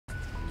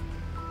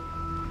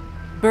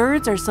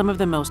Birds are some of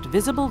the most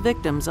visible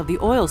victims of the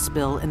oil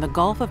spill in the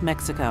Gulf of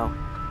Mexico.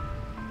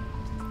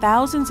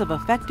 Thousands of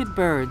affected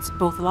birds,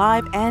 both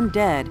live and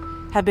dead,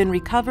 have been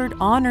recovered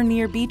on or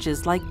near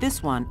beaches like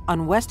this one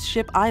on West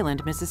Ship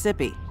Island,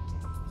 Mississippi.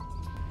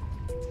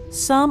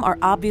 Some are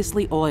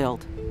obviously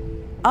oiled.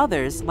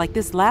 Others, like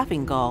this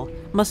laughing gull,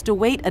 must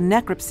await a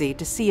necropsy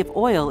to see if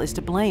oil is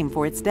to blame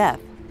for its death.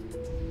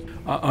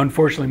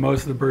 Unfortunately,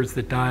 most of the birds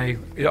that die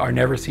are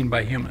never seen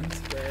by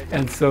humans,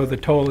 and so the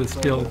toll is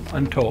still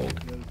untold.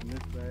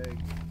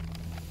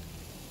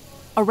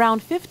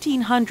 Around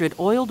 1,500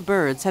 oiled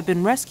birds have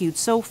been rescued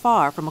so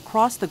far from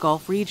across the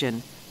Gulf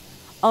region.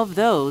 Of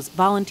those,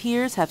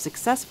 volunteers have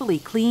successfully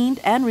cleaned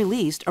and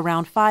released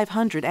around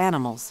 500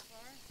 animals.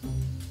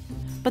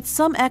 But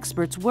some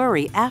experts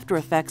worry after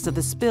effects of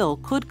the spill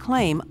could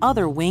claim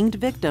other winged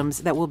victims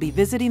that will be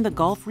visiting the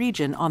Gulf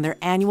region on their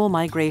annual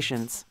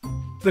migrations.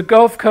 The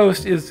Gulf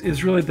Coast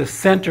is really the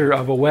center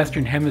of a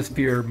Western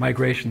Hemisphere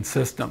migration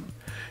system.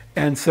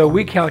 And so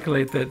we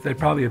calculate that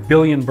probably 1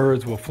 billion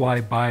birds will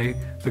fly by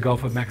the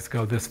Gulf of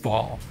Mexico this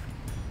fall.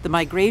 The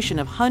migration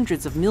of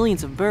hundreds of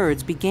millions of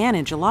birds began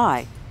in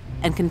July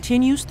and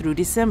continues through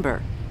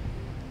December.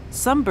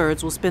 Some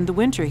birds will spend the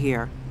winter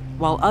here,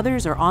 while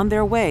others are on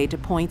their way to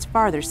points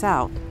farther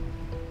south.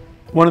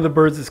 One of the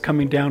birds that's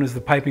coming down is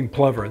the piping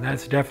plover, and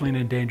that's definitely an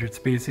endangered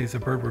species, a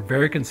bird we're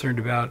very concerned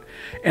about,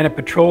 and it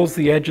patrols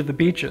the edge of the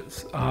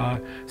beaches.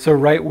 So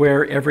right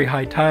where every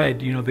high tide,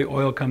 the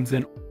oil comes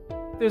in.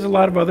 There's a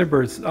lot of other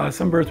birds,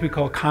 some birds we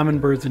call common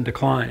birds in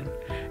decline,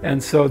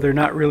 and so they're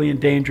not really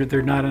endangered,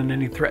 they're not on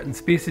any threatened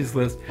species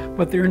list,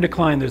 but they're in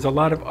decline. There's a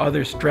lot of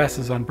other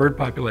stresses on bird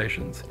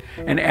populations,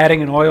 and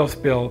adding an oil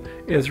spill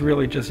is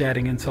really just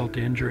adding insult to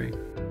injury.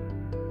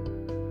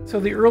 So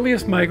the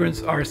earliest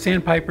migrants are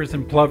sandpipers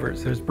and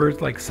plovers. There's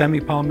birds like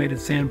semi-palmated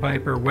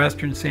sandpiper,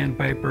 western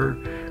sandpiper,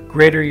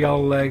 greater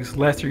yellowlegs,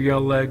 lesser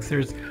yellowlegs.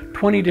 There's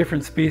 20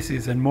 different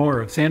species and more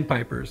of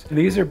sandpipers. And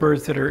these are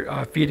birds that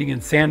are feeding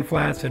in sand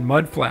flats and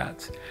mud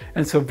flats,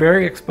 and so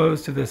very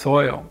exposed to this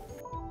oil.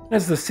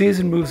 As the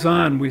season moves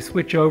on, we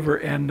switch over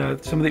and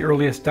some of the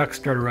earliest ducks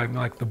start arriving,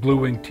 like the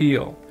blue-winged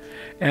teal.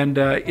 And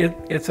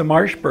it's a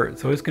marsh bird,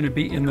 so it's going to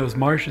be in those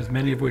marshes,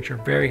 many of which are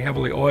very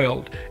heavily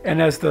oiled.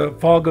 And as the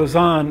fall goes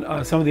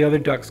on, some of the other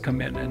ducks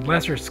come in. And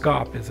lesser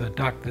scaup is a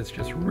duck that's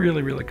just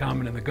really, really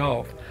common in the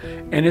Gulf.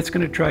 And it's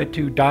going to try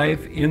to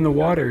dive in the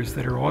waters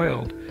that are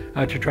oiled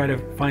to try to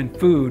find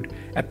food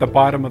at the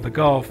bottom of the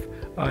Gulf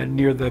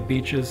near the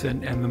beaches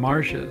and the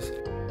marshes.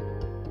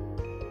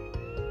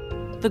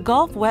 The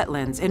Gulf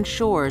wetlands and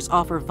shores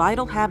offer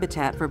vital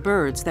habitat for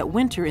birds that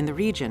winter in the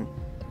region.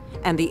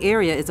 And the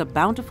area is a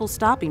bountiful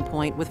stopping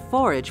point with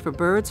forage for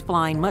birds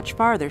flying much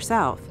farther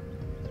south.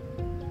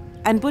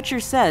 And Butcher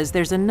says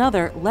there's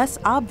another, less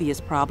obvious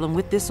problem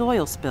with this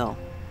oil spill.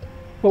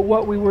 But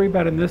what we worry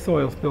about in this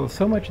oil spill is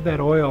so much of that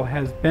oil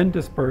has been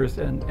dispersed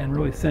and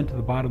really sent to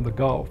the bottom of the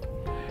Gulf.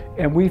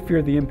 And we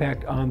fear the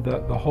impact on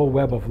the whole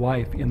web of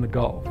life in the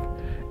Gulf.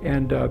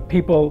 And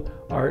people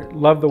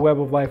love the web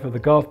of life of the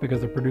Gulf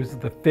because it produces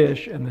the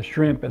fish and the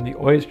shrimp and the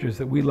oysters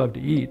that we love to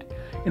eat.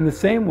 In the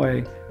same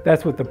way,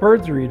 that's what the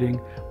birds are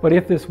eating, but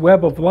if this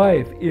web of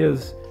life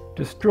is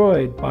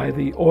destroyed by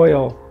the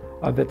oil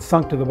that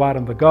sunk to the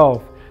bottom of the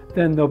Gulf,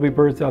 then there'll be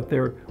birds out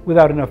there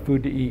without enough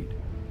food to eat.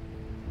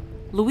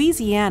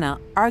 Louisiana,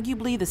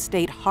 arguably the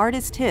state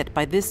hardest hit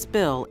by this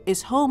spill,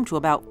 is home to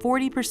about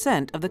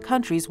 40% of the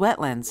country's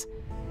wetlands.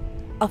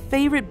 A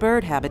favorite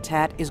bird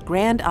habitat is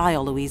Grand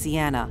Isle,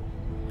 Louisiana,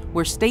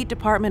 where State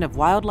Department of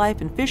Wildlife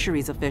and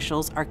Fisheries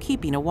officials are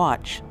keeping a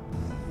watch.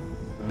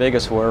 The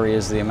biggest worry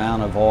is the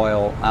amount of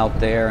oil out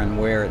there and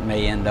where it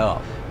may end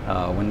up.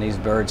 When these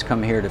birds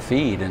come here to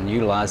feed and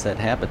utilize that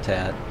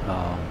habitat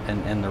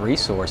and the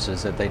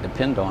resources that they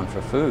depend on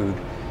for food,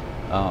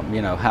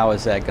 how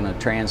is that going to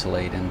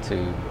translate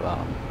into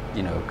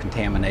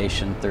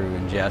contamination through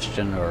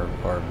ingestion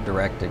or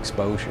direct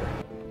exposure?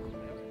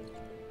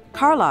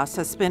 Carlos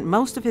has spent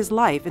most of his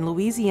life in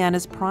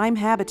Louisiana's prime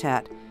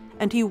habitat,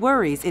 and he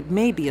worries it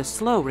may be a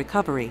slow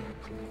recovery.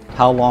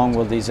 How long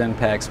will these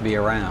impacts be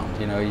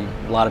around?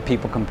 A lot of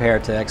people compare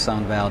it to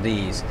Exxon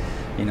Valdez,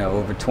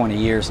 over 20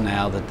 years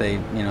now that they,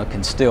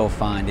 can still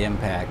find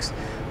impacts.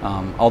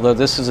 Although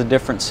this is a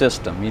different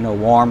system,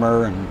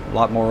 warmer and a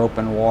lot more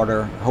open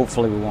water.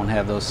 Hopefully we won't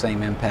have those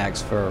same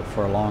impacts for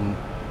a long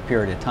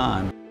period of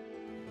time.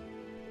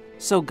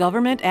 So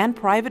government and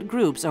private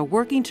groups are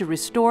working to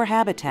restore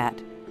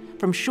habitat,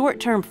 from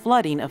short-term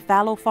flooding of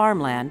fallow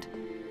farmland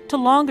to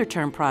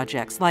longer-term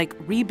projects like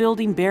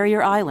rebuilding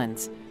barrier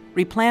islands,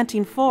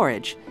 replanting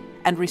forage,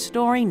 and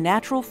restoring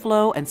natural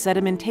flow and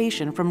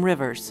sedimentation from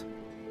rivers.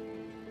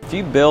 If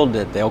you build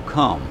it, they'll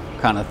come,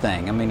 kind of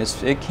thing.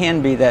 It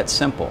can be that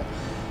simple.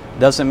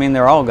 Doesn't mean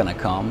they're all going to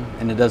come,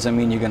 and it doesn't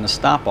mean you're going to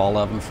stop all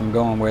of them from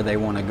going where they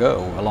want to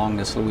go along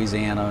this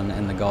Louisiana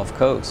and the Gulf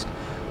Coast.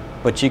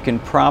 But you can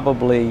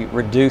probably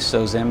reduce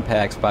those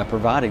impacts by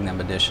providing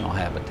them additional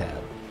habitat.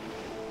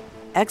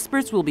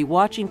 Experts will be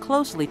watching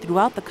closely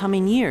throughout the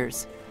coming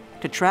years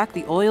to track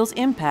the oil's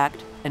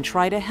impact and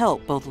try to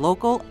help both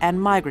local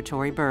and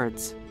migratory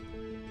birds.